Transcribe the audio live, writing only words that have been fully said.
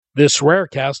This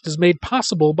Rarecast is made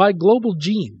possible by Global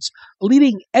Genes, a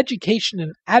leading education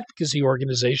and advocacy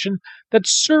organization that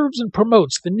serves and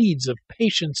promotes the needs of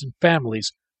patients and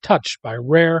families touched by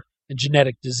rare and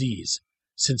genetic disease.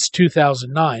 Since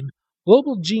 2009,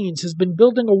 Global Genes has been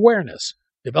building awareness,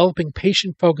 developing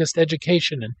patient-focused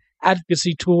education and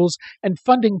advocacy tools, and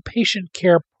funding patient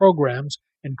care programs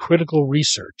and critical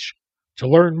research. To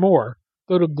learn more,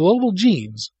 go to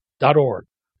globalgenes.org.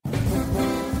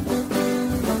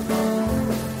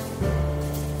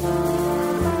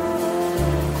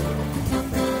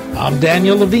 I'm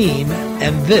Daniel Levine,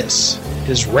 and this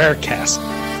is Rarecast.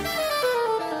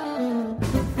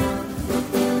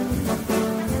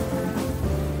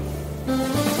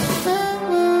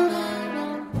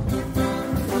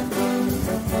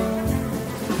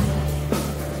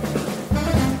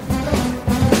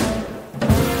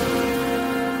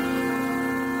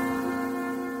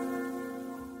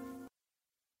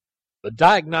 The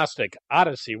diagnostic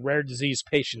odyssey rare disease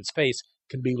patients face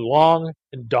can be long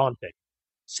and daunting.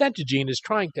 Centogene is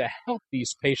trying to help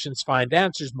these patients find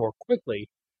answers more quickly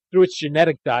through its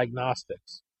genetic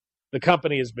diagnostics. The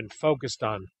company has been focused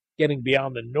on getting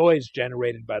beyond the noise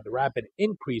generated by the rapid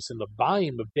increase in the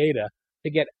volume of data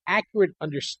to get accurate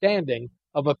understanding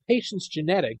of a patient's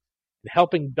genetics and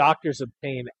helping doctors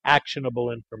obtain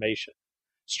actionable information.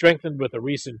 Strengthened with a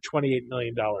recent $28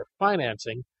 million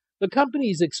financing, the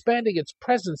company is expanding its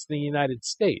presence in the United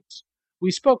States.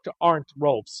 We spoke to Arndt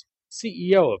Rolfs,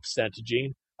 CEO of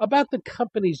Centogene, about the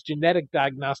company's genetic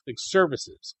diagnostic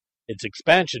services, its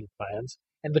expansion plans,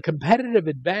 and the competitive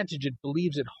advantage it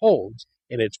believes it holds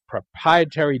in its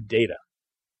proprietary data.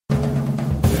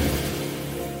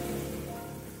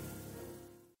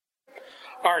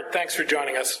 Arndt, thanks for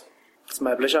joining us. It's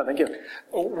my pleasure. Thank you.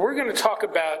 We're going to talk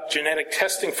about genetic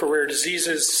testing for rare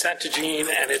diseases, Centogene,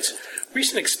 and its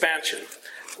recent expansion.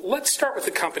 Let's start with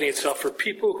the company itself. For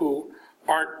people who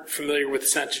aren't familiar with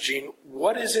Centogene,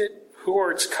 what is it? Who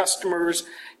are its customers,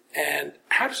 and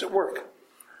how does it work?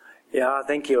 Yeah,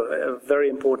 thank you. A very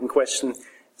important question.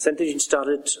 Centogene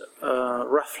started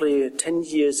roughly 10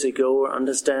 years ago,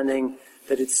 understanding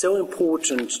that it's so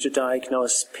important to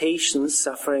diagnose patients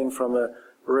suffering from a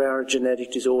rare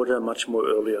genetic disorder much more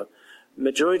earlier.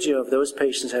 Majority of those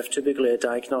patients have typically a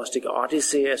diagnostic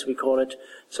odyssey, as we call it,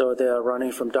 so they are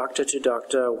running from doctor to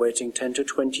doctor, waiting 10 to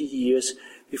 20 years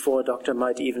before a doctor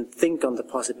might even think on the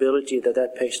possibility that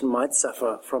that patient might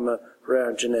suffer from a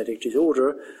rare genetic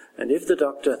disorder. And if the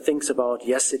doctor thinks about,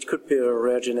 yes, it could be a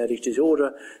rare genetic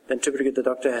disorder, then typically the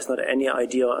doctor has not any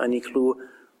idea or any clue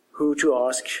who to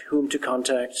ask, whom to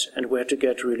contact, and where to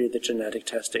get really the genetic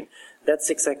testing. That's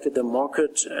exactly the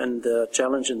market and the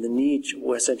challenge and the need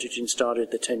where Centogene started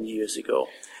 10 years ago.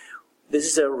 This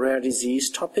is a rare disease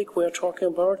topic we're talking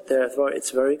about. Therefore,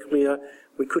 it's very clear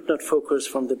we could not focus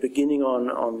from the beginning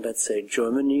on, let's say,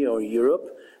 Germany or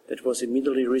Europe. That was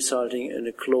immediately resulting in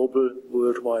a global,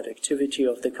 worldwide activity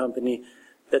of the company.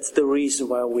 That's the reason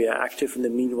why we are active in the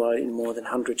meanwhile in more than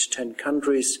 110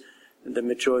 countries, and the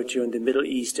majority in the Middle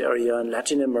East area, in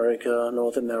Latin America,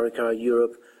 North America,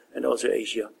 Europe, and also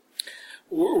Asia.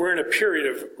 We're in a period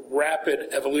of rapid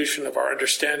evolution of our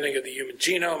understanding of the human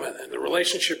genome and the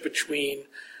relationship between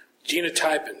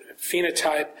genotype and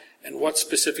phenotype and what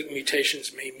specific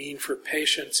mutations may mean for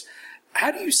patients.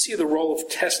 How do you see the role of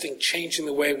testing changing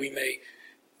the way we may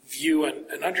view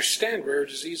and understand rare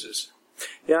diseases?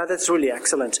 Yeah, that's really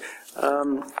excellent.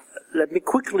 Let me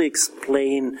quickly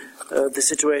explain the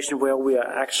situation where we are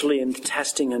actually in the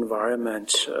testing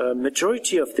environment.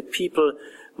 Majority of the people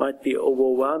might be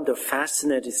overwhelmed or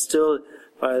fascinated still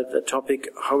by the topic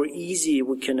how easy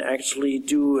we can actually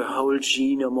do whole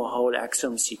genome or whole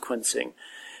exome sequencing.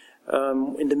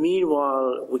 In the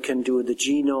meanwhile, we can do the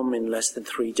genome in less than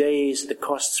 3 days. The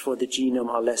costs for the genome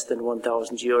are less than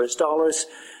 $1,000,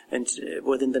 and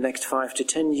within the next 5 to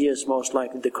 10 years, most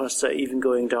likely the costs are even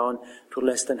going down to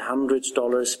less than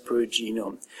 $100 per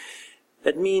genome.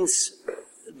 That means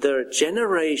the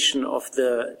generation of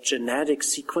the genetic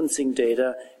sequencing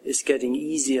data is getting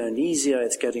easier and easier.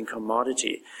 It's getting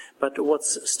commodity. But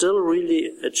what's still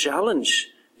really a challenge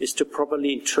is to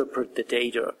properly interpret the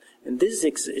data. And this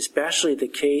is especially the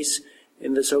case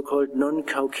in the so-called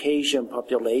non-Caucasian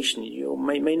population. You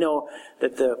may know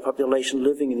that the population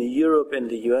living in Europe and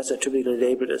the US are typically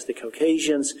labeled as the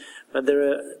Caucasians, but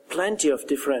there are plenty of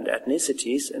different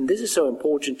ethnicities, and this is so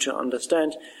important to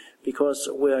understand because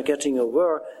we are getting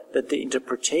aware that the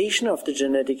interpretation of the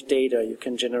genetic data you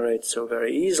can generate so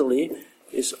very easily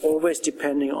is always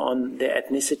depending on the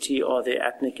ethnicity or the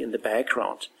ethnic in the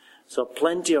background. So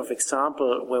plenty of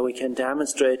example where we can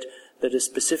demonstrate that a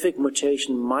specific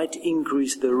mutation might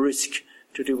increase the risk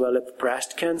to develop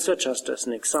breast cancer, just as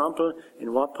an example,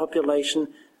 in one population.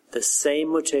 The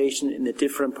same mutation in a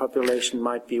different population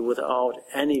might be without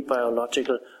any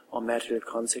biological or medical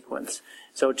consequence.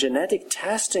 So genetic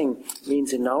testing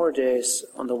means in nowadays,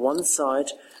 on the one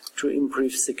side, to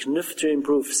improve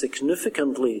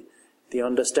significantly the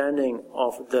understanding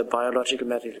of the biological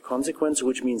medical consequence,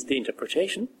 which means the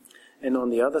interpretation, and on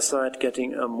the other side,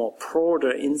 getting a more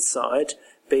broader insight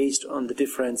based on the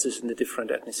differences in the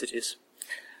different ethnicities.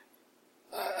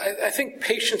 I think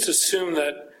patients assume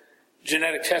that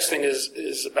genetic testing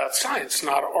is about science,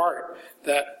 not art,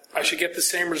 that I should get the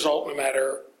same result no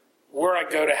matter where I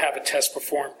go to have a test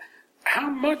performed. How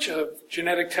much of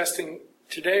genetic testing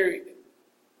today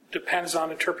depends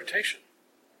on interpretation?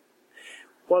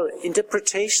 Well,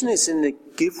 interpretation is in a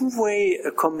given way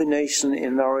a combination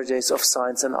in nowadays of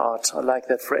science and art. I like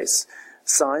that phrase.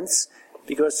 Science,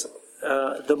 because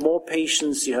the more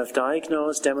patients you have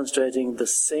diagnosed demonstrating the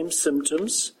same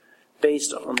symptoms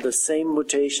based on the same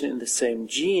mutation in the same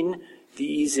gene, the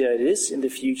easier it is in the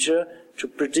future to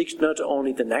predict not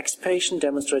only the next patient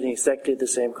demonstrating exactly the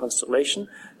same constellation,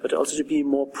 but also to be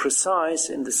more precise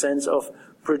in the sense of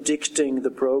predicting the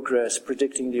progress,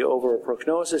 predicting the overall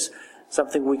prognosis,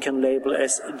 something we can label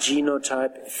as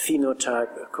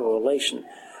genotype-phenotype correlation.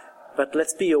 But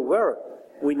let's be aware,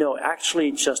 we know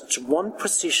actually just one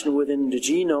position within the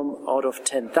genome out of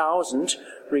 10,000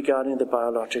 regarding the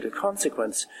biological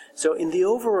consequence. So in the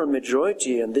overall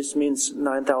majority, and this means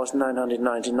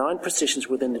 9,999 positions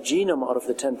within the genome out of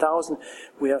the 10,000,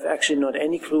 we have actually not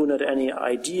any clue, not any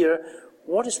idea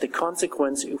what is the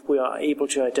consequence if we are able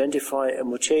to identify a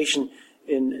mutation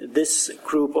in this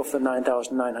group of the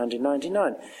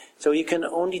 9,999. So you can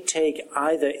only take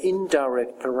either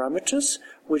indirect parameters,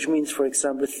 which means, for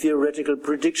example, theoretical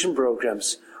prediction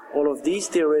programs. All of these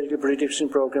theoretical prediction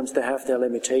programs, they have their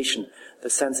limitation. The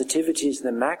sensitivity is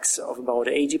the max of about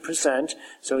 80%,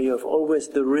 so you have always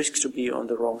the risk to be on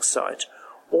the wrong side.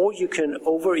 Or you can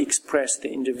overexpress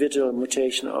the individual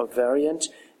mutation or variant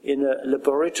in a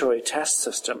laboratory test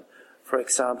system. For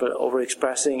example,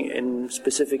 overexpressing in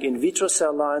specific in vitro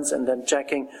cell lines and then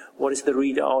checking what is the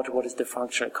readout, what is the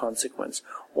functional consequence.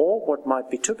 Or what might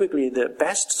be typically the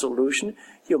best solution,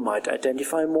 you might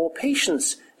identify more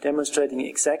patients demonstrating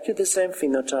exactly the same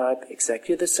phenotype,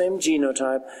 exactly the same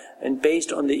genotype, and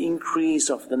based on the increase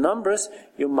of the numbers,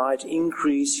 you might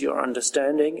increase your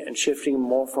understanding and shifting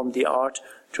more from the art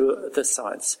to the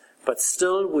science. But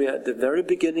still, we are at the very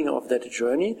beginning of that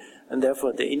journey, and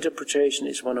therefore the interpretation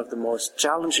is one of the most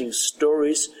challenging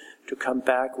stories to come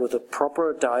back with a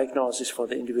proper diagnosis for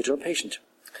the individual patient.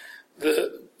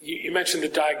 You mentioned the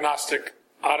diagnostic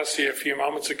odyssey a few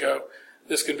moments ago.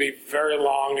 This can be very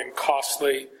long and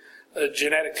costly.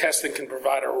 Genetic testing can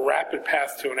provide a rapid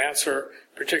path to an answer,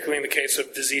 particularly in the case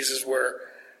of diseases where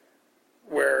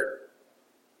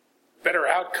better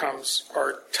outcomes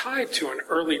are tied to an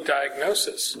early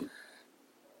diagnosis.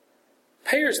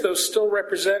 Payers, though, still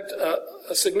represent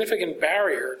a significant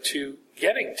barrier to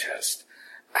getting tests.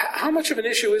 How much of an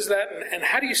issue is that, and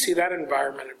how do you see that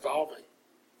environment evolving?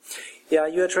 Yeah,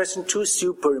 you're addressing two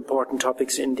super important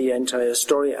topics in the entire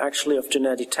story, actually, of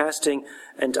genetic testing,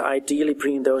 and ideally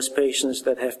bringing those patients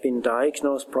that have been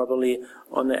diagnosed properly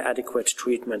on an adequate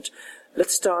treatment.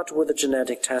 Let's start with the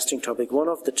genetic testing topic. One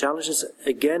of the challenges,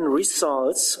 again,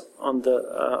 results on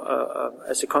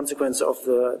as a consequence of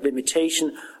the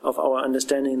limitation of our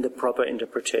understanding the proper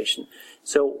interpretation.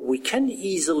 So we can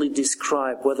easily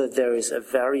describe whether there is a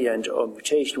variant or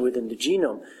mutation within the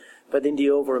genome, but in the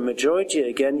overall majority,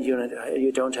 again,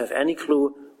 you don't have any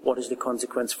clue what is the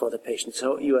consequence for the patient.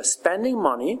 So you are spending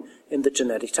money in the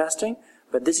genetic testing,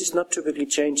 but this is not typically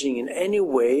changing in any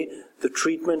way the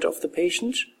treatment of the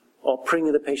patient, or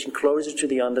bringing the patient closer to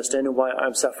the understanding why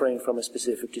I'm suffering from a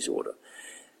specific disorder.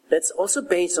 That's also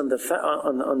based on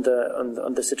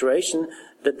the situation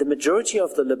that the majority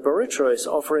of the laboratories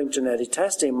offering genetic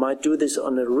testing might do this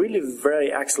on a really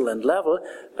very excellent level,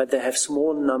 but they have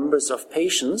small numbers of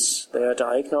patients they are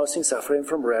diagnosing suffering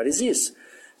from rare disease.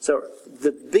 So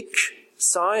the big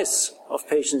size of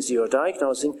patients you are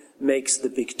diagnosing makes the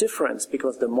big difference,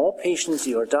 because the more patients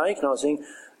you are diagnosing,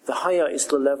 the higher is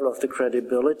the level of the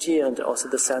credibility and also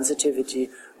the sensitivity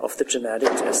of the genetic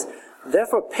test.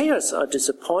 Therefore, payers are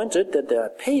disappointed that they are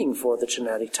paying for the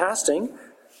genetic testing,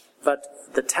 but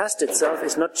the test itself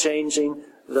is not changing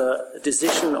the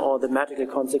decision or the medical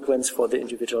consequence for the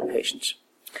individual patient.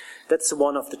 That's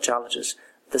one of the challenges.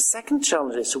 The second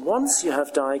challenge is, once you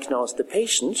have diagnosed the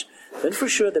patient, then for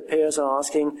sure the payers are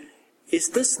asking, is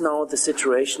this now the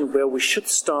situation where we should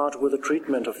start with the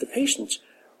treatment of the patient?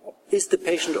 is the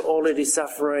patient already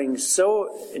suffering so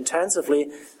intensively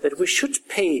that we should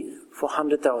pay for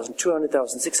 $100,000, $200,000,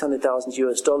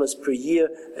 $600,000 per year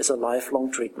as a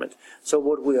lifelong treatment? So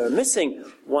what we are missing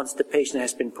once the patient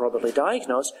has been properly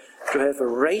diagnosed, to have a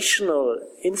rational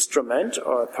instrument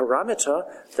or a parameter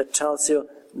that tells you,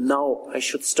 now I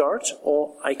should start,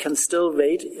 or I can still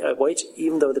wait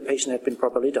even though the patient had been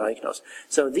properly diagnosed.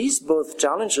 So these both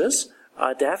challenges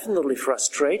are definitely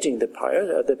frustrating the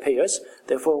payers.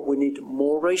 Therefore, we need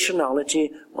more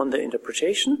rationality on the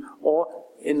interpretation or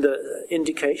in the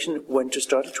indication when to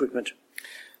start a treatment.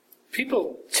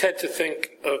 People tend to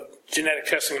think of genetic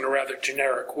testing in a rather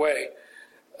generic way.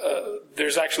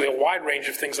 There's actually a wide range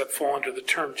of things that fall under the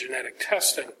term genetic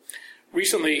testing.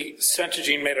 Recently,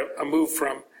 Centogene made a move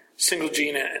from single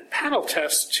gene and panel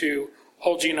tests to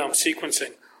whole genome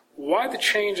sequencing. Why the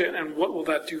change, and what will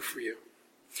that do for you?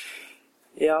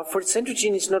 Yeah, for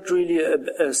Centogene, it's not really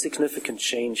a significant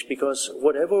change, because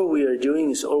whatever we are doing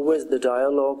is always the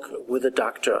dialogue with the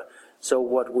doctor. So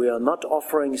what we are not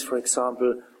offering is, for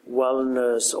example,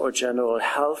 wellness or general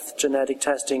health genetic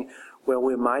testing, where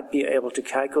we might be able to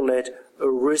calculate a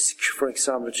risk, for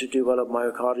example, to develop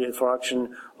myocardial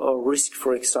infarction, or risk,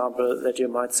 for example, that you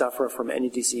might suffer from any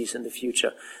disease in the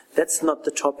future. That's not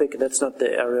the topic, that's not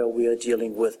the area we are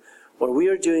dealing with. What we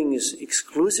are doing is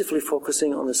exclusively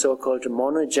focusing on the so-called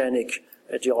monogenic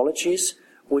etiologies,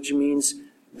 which means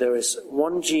there is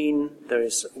one gene, there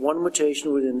is one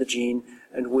mutation within the gene,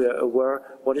 and we are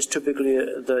aware what is typically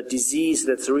the disease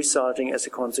that's resulting as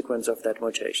a consequence of that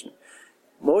mutation.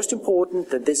 Most important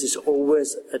that this is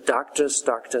always a doctor's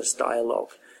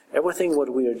dialogue. Everything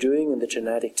what we are doing in the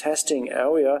genetic testing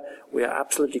area, we are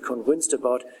absolutely convinced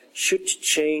about, should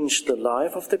change the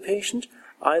life of the patient,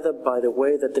 either by the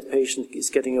way that the patient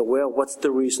is getting aware what's the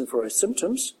reason for his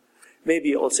symptoms,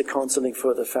 maybe also counseling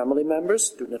further family members.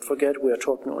 Do not forget we are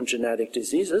talking on genetic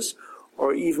diseases,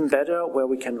 or even better, where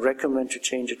we can recommend to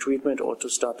change a treatment or to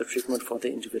start the treatment for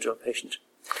the individual patient.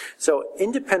 So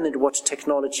independent what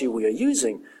technology we are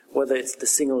using, whether it's the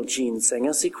single gene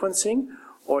Sanger sequencing,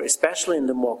 or especially in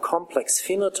the more complex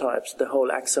phenotypes, the whole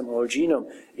exome, whole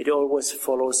genome, it always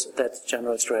follows that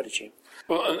general strategy.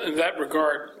 Well, in that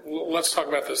regard, let's talk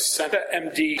about the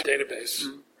CentaMD database.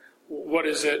 What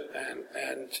is it,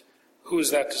 and who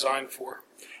is that designed for?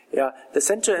 Yeah, the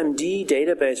CentaMD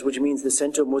database, which means the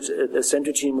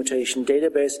Centogene mutation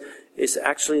database, is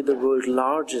actually the world's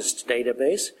largest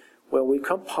database, where we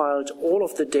compiled all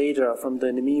of the data from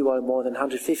the meanwhile more than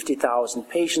 150,000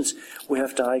 patients we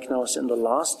have diagnosed in the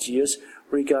last years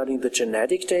regarding the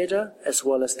genetic data as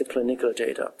well as the clinical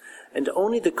data. And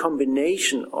only the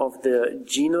combination of the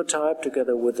genotype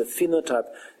together with the phenotype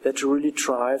that really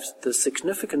drives the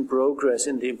significant progress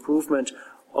in the improvement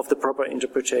of the proper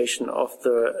interpretation of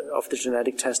the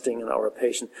genetic testing in our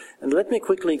patient. And let me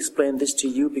quickly explain this to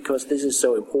you, because this is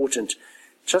so important.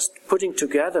 Just putting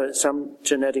together some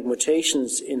genetic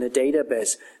mutations in a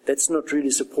database, that's not really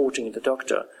supporting the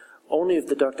doctor. Only if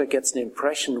the doctor gets an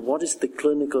impression, what is the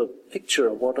clinical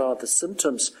picture, what are the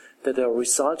symptoms that are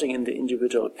resulting in the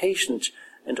individual patient,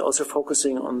 and also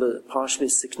focusing on the partially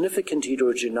significant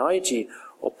heterogeneity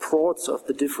or plots of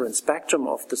the different spectrum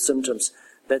of the symptoms,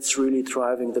 that's really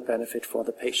driving the benefit for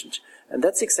the patient. And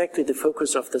that's exactly the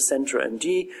focus of the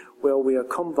CentaMD, where we are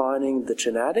combining the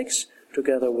genetics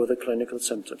together with the clinical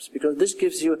symptoms. Because this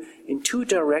gives you, in two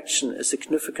directions, a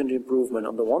significant improvement.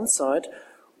 On the one side,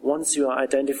 once you are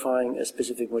identifying a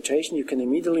specific mutation, you can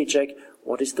immediately check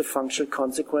what is the functional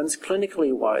consequence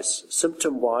clinically wise,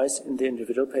 symptom wise in the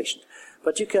individual patient.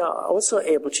 But you can also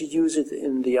able to use it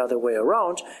in the other way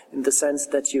around, in the sense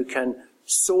that you can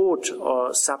sort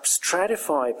or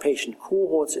substratify patient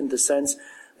cohorts, in the sense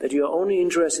that you are only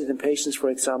interested in patients, for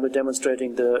example,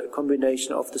 demonstrating the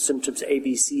combination of the symptoms A,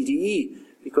 B, C, D, E,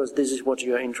 because this is what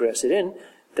you are interested in.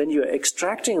 Then you are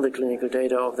extracting the clinical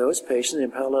data of those patients,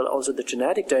 in parallel also the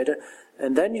genetic data,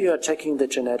 and then you are checking the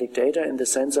genetic data in the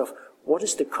sense of what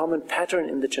is the common pattern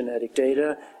in the genetic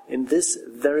data in this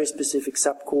very specific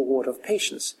subcohort of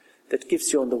patients. That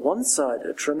gives you on the one side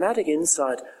a dramatic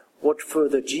insight what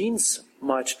further genes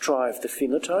might drive the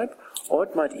phenotype, or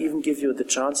it might even give you the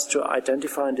chance to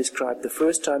identify and describe the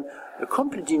first time a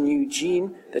completely new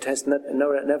gene that has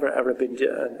never ever been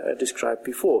described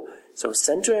before. So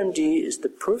CentaMD is the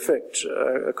perfect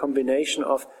combination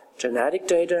of genetic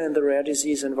data in the rare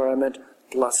disease environment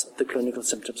plus the clinical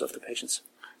symptoms of the patients.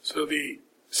 So the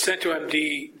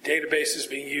CentaMD database is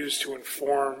being used to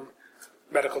inform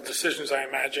medical decisions, I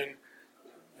imagine,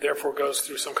 therefore goes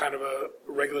through some kind of a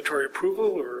regulatory approval,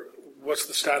 or What's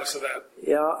the status of that?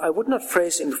 Yeah, I would not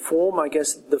phrase inform. I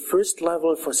guess the first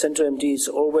level for CenterMD is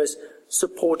always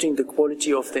supporting the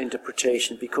quality of the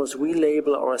interpretation, because we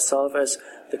label ourselves as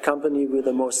the company with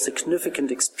the most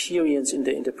significant experience in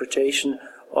the interpretation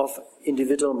of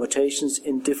individual mutations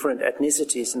in different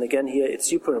ethnicities. And again, here it's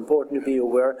super important to be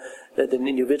aware that an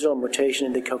individual mutation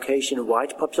in the Caucasian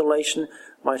white population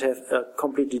might have a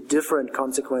completely different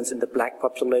consequence in the black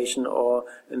population or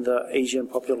in the Asian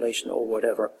population or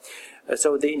whatever.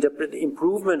 So the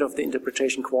improvement of the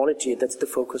interpretation quality, that's the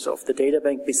focus of the data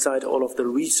bank, beside all of the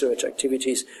research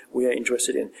activities we are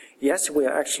interested in. Yes, we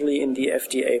are actually in the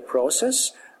FDA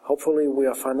process. Hopefully we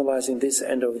are finalizing this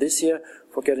end of this year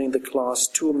for getting the Class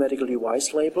 2 medical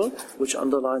device label, which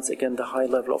underlines again the high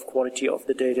level of quality of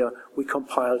the data we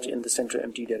compiled in the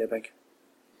CenterMD data bank.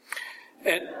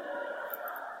 And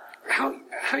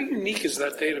how unique is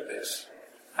that database?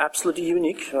 Absolutely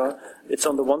unique. It's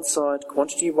on the one side,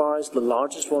 quantity-wise, the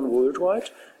largest one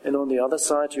worldwide, and on the other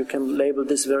side, you can label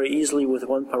this very easily with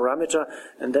one parameter,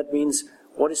 and that means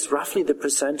what is roughly the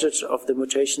percentage of the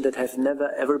mutation that have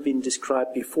never ever been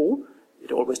described before.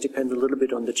 It always depends a little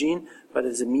bit on the gene, but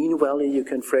as a mean value, you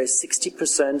can phrase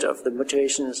 60% of the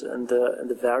mutations and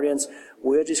the variants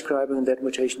we're describing in that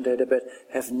mutation database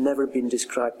have never been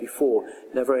described before,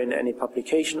 never in any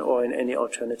publication or in any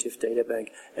alternative databank.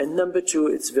 And number two,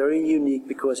 it's very unique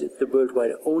because it's the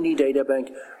worldwide only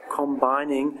databank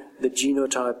combining the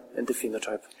genotype and the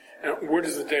phenotype. And where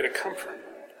does the data come from?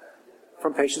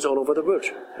 From patients all over the world.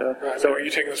 Right. So are you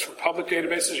taking this from public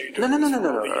databases? Or are you doing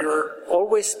No.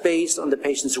 Always based on the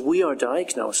patients we are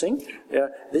diagnosing.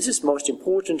 This is most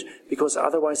important because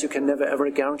otherwise you can never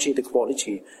ever guarantee the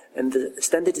quality. And the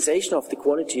standardization of the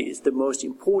quality is the most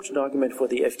important argument for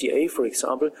the FDA, for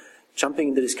example, jumping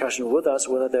in the discussion with us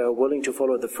whether they are willing to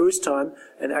follow the first time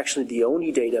and actually the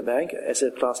only data bank as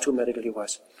a Class 2 medical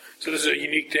device. So this is a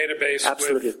unique database.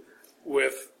 Absolutely.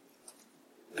 with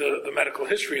the medical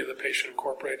history of the patient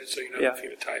incorporated, so you know the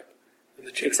phenotype and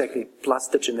the genotype. Exactly, plus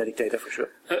the genetic data for sure.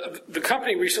 The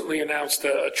company recently announced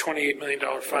a $28 million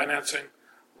financing.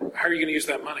 How are you going to use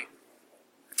that money?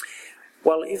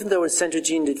 Well, even though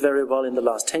Centogene did very well in the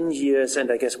last 10 years,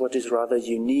 and I guess what is rather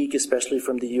unique, especially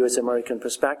from the US-American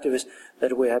perspective, is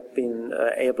that we have been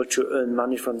able to earn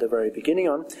money from the very beginning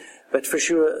on. But for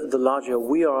sure, the larger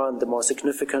we are and the more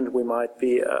significant we might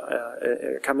be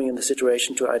coming in the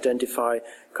situation to identify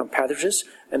competitors.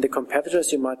 And the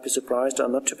competitors, you might be surprised, are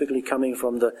not typically coming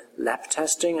from the lab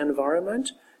testing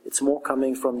environment. It's more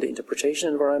coming from the interpretation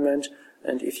environment.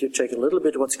 And if you check a little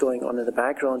bit what's going on in the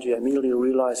background, you're immediately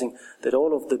realizing that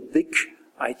all of the big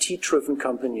IT-driven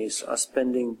companies are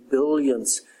spending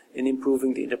billions in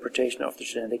improving the interpretation of the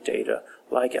genetic data,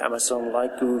 like Amazon,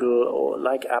 like Google, or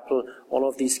like Apple. All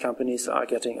of these companies are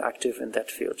getting active in that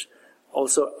field.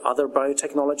 Also, other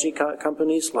biotechnology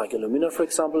companies, like Illumina, for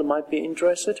example, might be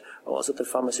interested, also the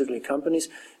pharmaceutical companies.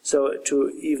 So to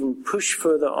even push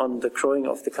further on the growing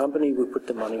of the company, we put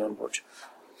the money on board.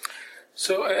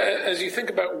 So as you think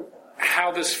about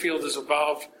how this field has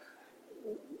evolved,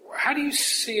 how do you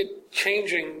see it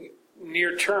changing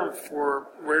near term for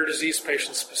rare disease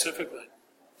patients specifically?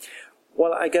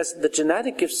 Well, I guess the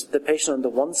genetic gives the patient on the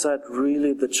one side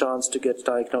really the chance to get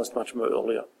diagnosed much more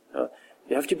earlier.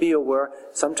 You have to be aware,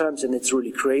 sometimes, and it's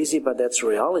really crazy, but that's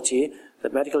reality, the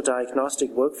medical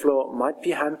diagnostic workflow might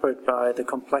be hampered by the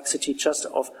complexity just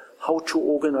of how to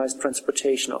organize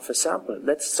transportation of a sample.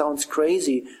 That sounds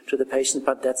crazy to the patient,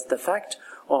 but that's the fact.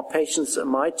 Or patients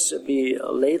might be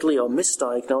lately or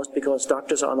misdiagnosed because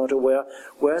doctors are not aware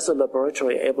where's the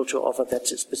laboratory able to offer that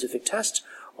specific test.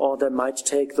 Or they might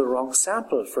take the wrong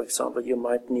sample. For example, you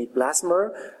might need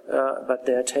plasma, but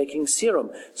they're taking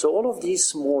serum. So all of these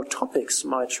small topics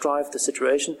might drive the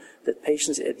situation that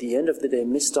patients at the end of the day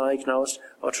misdiagnosed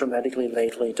or dramatically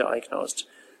lately diagnosed.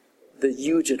 The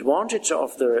huge advantage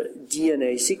of the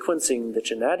DNA sequencing, the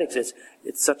genetics, is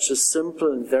it's such a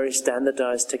simple and very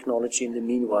standardized technology in the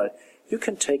meanwhile. You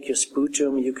can take your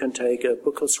sputum, you can take a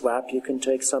buccal swab, you can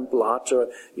take some blood, or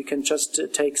you can just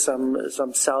take some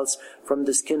cells from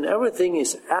the skin. Everything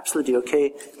is absolutely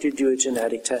okay to do a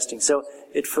genetic testing. So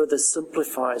it further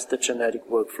simplifies the genetic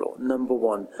workflow, number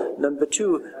one. Number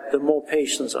two, the more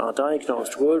patients are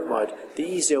diagnosed worldwide, the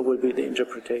easier will be the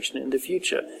interpretation in the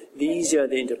future. The easier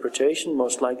the interpretation,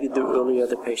 most likely the earlier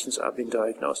the patients are being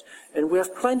diagnosed. And we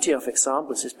have plenty of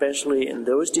examples, especially in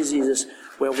those diseases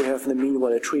where we have in the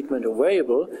meanwhile a treatment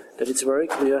available, that it's very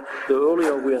clear the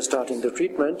earlier we are starting the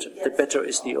treatment, the better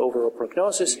is the overall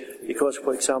prognosis, because,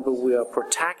 for example, we are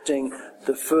protecting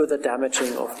the further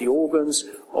damaging of the organs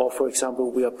or, for example,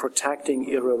 we are protecting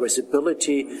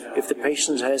irreversibility. If the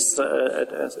patient has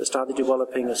started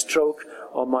developing a stroke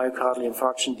or myocardial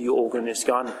infarction, the organ is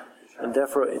gone. And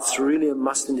therefore, it's really a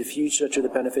must in the future, to the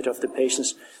benefit of the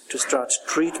patients, to start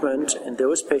treatment in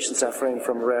those patients suffering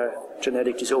from rare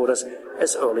genetic disorders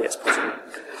as early as possible.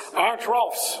 Arndt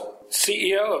Rolfs,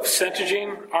 CEO of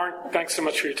Centogene. Arndt, thanks so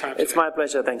much for your time today. It's my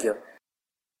pleasure. Thank you.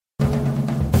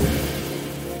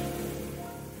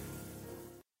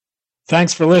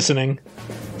 Thanks for listening.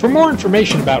 For more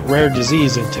information about rare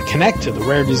disease and to connect to the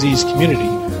rare disease community,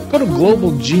 go to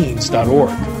globalgenes.org.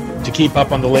 To keep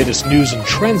up on the latest news and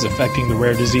trends affecting the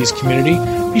rare disease community,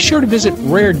 be sure to visit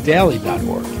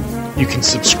raredaily.org. You can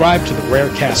subscribe to the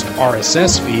Rarecast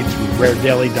RSS feed through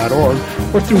raredaily.org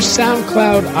or through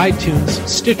SoundCloud, iTunes,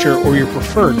 Stitcher, or your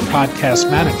preferred podcast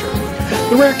manager.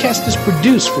 The Rarecast is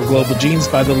produced for Global Genes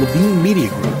by the Levine Media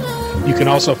Group. You can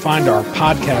also find our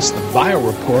podcast, The Bio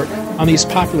Report, on these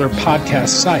popular podcast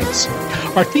sites.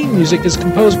 Our theme music is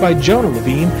composed by Jonah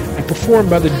Levine and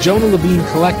performed by the Jonah Levine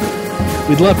Collective.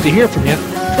 We'd love to hear from you.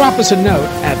 Drop us a note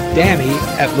at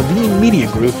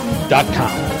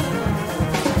danny@levinemediagroup.com.